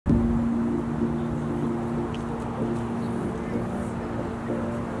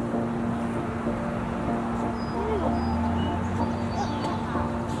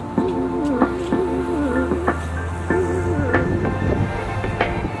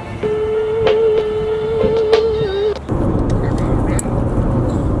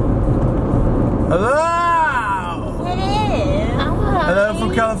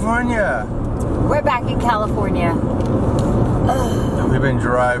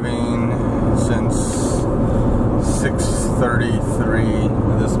driving since 6:33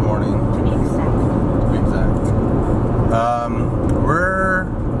 this morning. To be exact.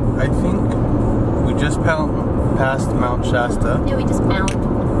 I think we just passed Mount Shasta. Yeah, we just pounding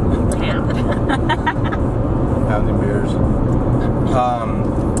beers.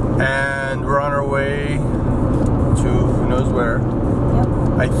 And we're on our way to who knows where. Yep.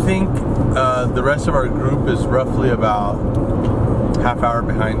 I think the rest of our group is roughly about half hour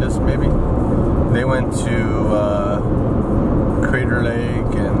behind us, maybe. They went to Crater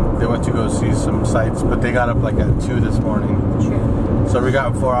Lake and they went to go see some sights, but they got up like at 2 this morning. True. So we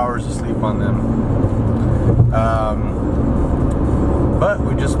got 4 hours of sleep on them. But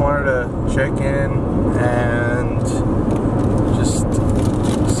we just wanted to check in and just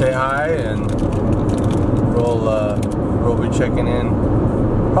say hi, and we'll be checking in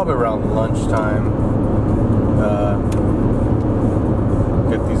probably around lunchtime.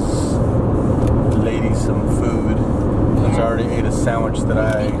 Get these ladies some food. I already ate a sandwich that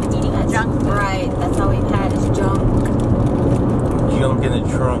I eating a junk. Right, that's all we've had is junk. Junk in the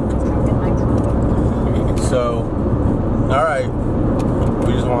trunk. Junk in my trunk. So, all right.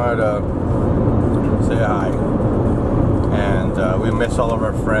 We just wanted to say hi, and we miss all of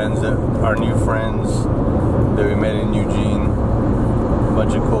our friends, our new friends that we met in Eugene. A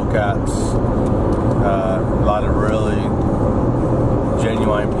bunch of cool cats, a lot of really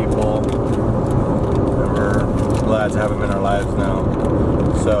genuine people, and we're glad to have them in our lives now.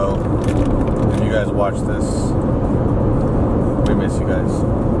 So, if you guys watch this, we miss you guys.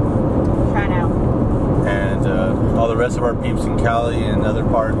 Shout out. And all the rest of our peeps in Cali and other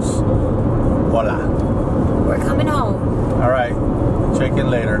parts, voila. We're coming home. All right, check in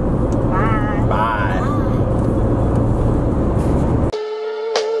later. Bye. Bye.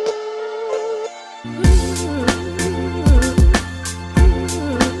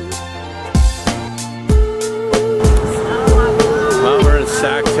 Well, we're in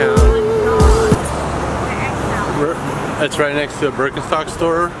Sacktown. It's right next to the Birkenstock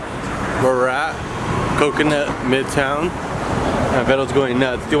store where we're at. Coconut Midtown. And Vettel's going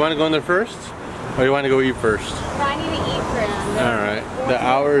nuts. Do you want to go in there first? Or do you want to go eat first? I need to eat first. Alright. The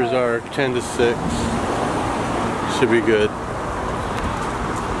hours are 10 to 6. Should be good.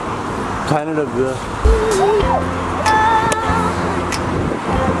 Planet of the...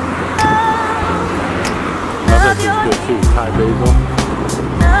 Oh, this is good too. Thai basil.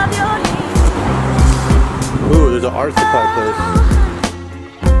 Ooh, there's an art supply place.